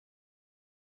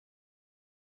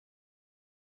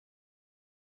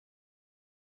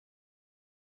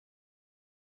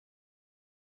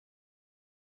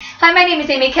Hi, my name is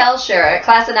Amy Kelsher,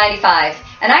 class of 95,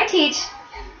 and I teach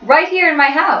right here in my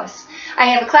house. I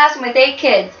have a classroom with 8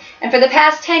 kids, and for the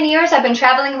past 10 years I've been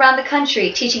traveling around the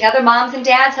country teaching other moms and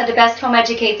dads how to best home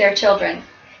educate their children.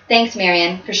 Thanks,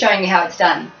 Marian, for showing me how it's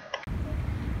done.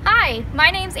 Hi, my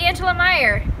name's Angela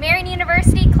Meyer, Marian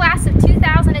University, class of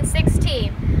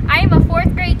 2016. I am a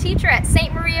 4th grade teacher at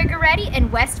St. Maria Goretti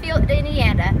in Westfield,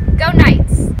 Indiana. Go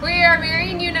Knights! We are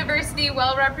Marian University,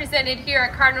 well represented here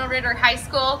at Cardinal Ritter High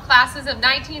School, classes of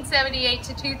 1978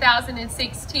 to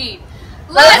 2016.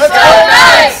 Let's go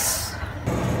Knights!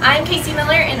 I'm Casey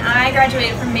Miller, and I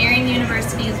graduated from Marian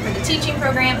University for the teaching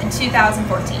program in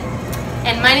 2014.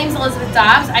 And my name is Elizabeth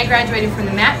Dobbs. I graduated from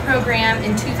the MAT program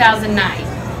in 2009.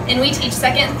 And we teach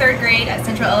 2nd and 3rd grade at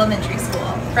Central Elementary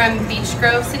School. From Beech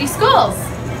Grove City Schools.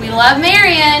 We love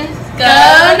Marian.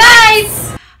 Go Knights!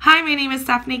 Hi, my name is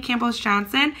Stephanie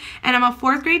Campos-Johnson, and I'm a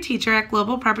 4th grade teacher at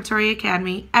Global Preparatory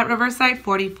Academy at Riverside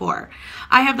 44.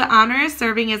 I have the honor of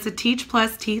serving as a Teach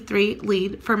Plus T3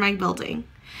 lead for my building.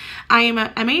 I am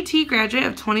a MAT graduate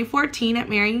of 2014 at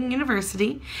Marian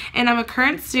University, and I'm a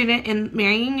current student in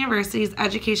Marian University's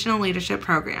Educational Leadership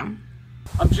Program.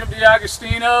 I'm Jim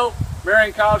DiAgostino,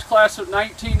 Marian College class of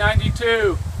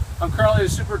 1992. I'm currently the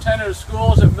superintendent of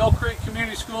schools at Mill Creek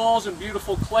Community Schools in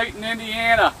beautiful Clayton,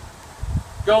 Indiana.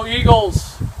 Go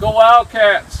Eagles, go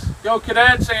Wildcats, go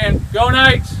Cadets, and go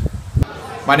Knights!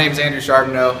 My name is Andrew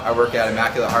Charbonneau. I work at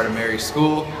Immaculate Heart of Mary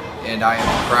School, and I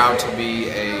am proud to be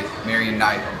a Marian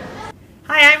Knight.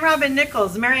 Hi, I'm Robin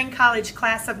Nichols, Marian College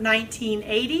class of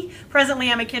 1980.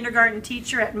 Presently, I'm a kindergarten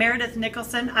teacher at Meredith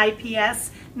Nicholson IPS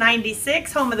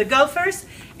 96, home of the Gophers,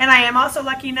 and I am also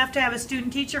lucky enough to have a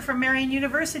student teacher from Marian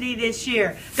University this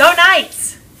year. Go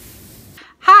Knights!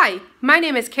 Hi, my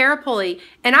name is Kara Pulley,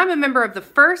 and I'm a member of the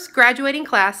first graduating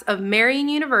class of Marian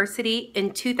University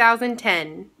in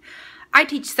 2010. I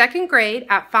teach 2nd grade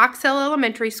at Fox Hill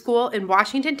Elementary School in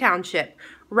Washington Township,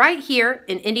 right here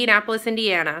in Indianapolis,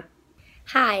 Indiana.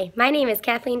 Hi, my name is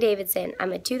Kathleen Davidson.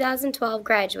 I'm a 2012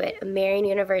 graduate of Marian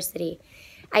University.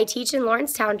 I teach in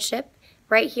Lawrence Township,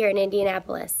 right here in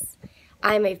Indianapolis.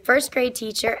 I'm a 1st grade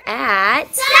teacher at...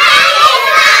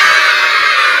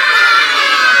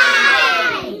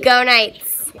 Go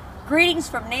Knights! Greetings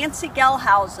from Nancy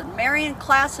Gelhausen, Marian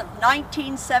class of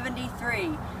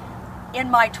 1973.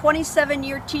 In my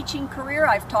 27-year teaching career,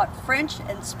 I've taught French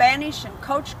and Spanish and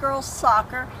coached girls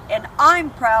soccer, and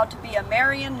I'm proud to be a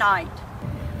Marian Knight.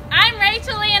 I'm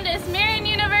Rachel Landis, Marian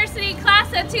University class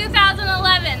of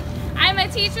 2011. I'm a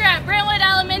teacher at Brentwood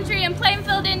Elementary in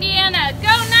Plainfield, Indiana.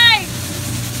 Go Knights!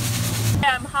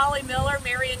 I'm Holly Miller,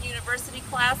 Marian University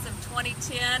class of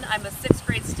 2010. I'm a 6th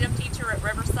grade STEM teacher at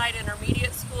Riverside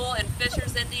Intermediate School in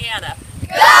Fishers, Indiana.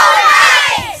 Go!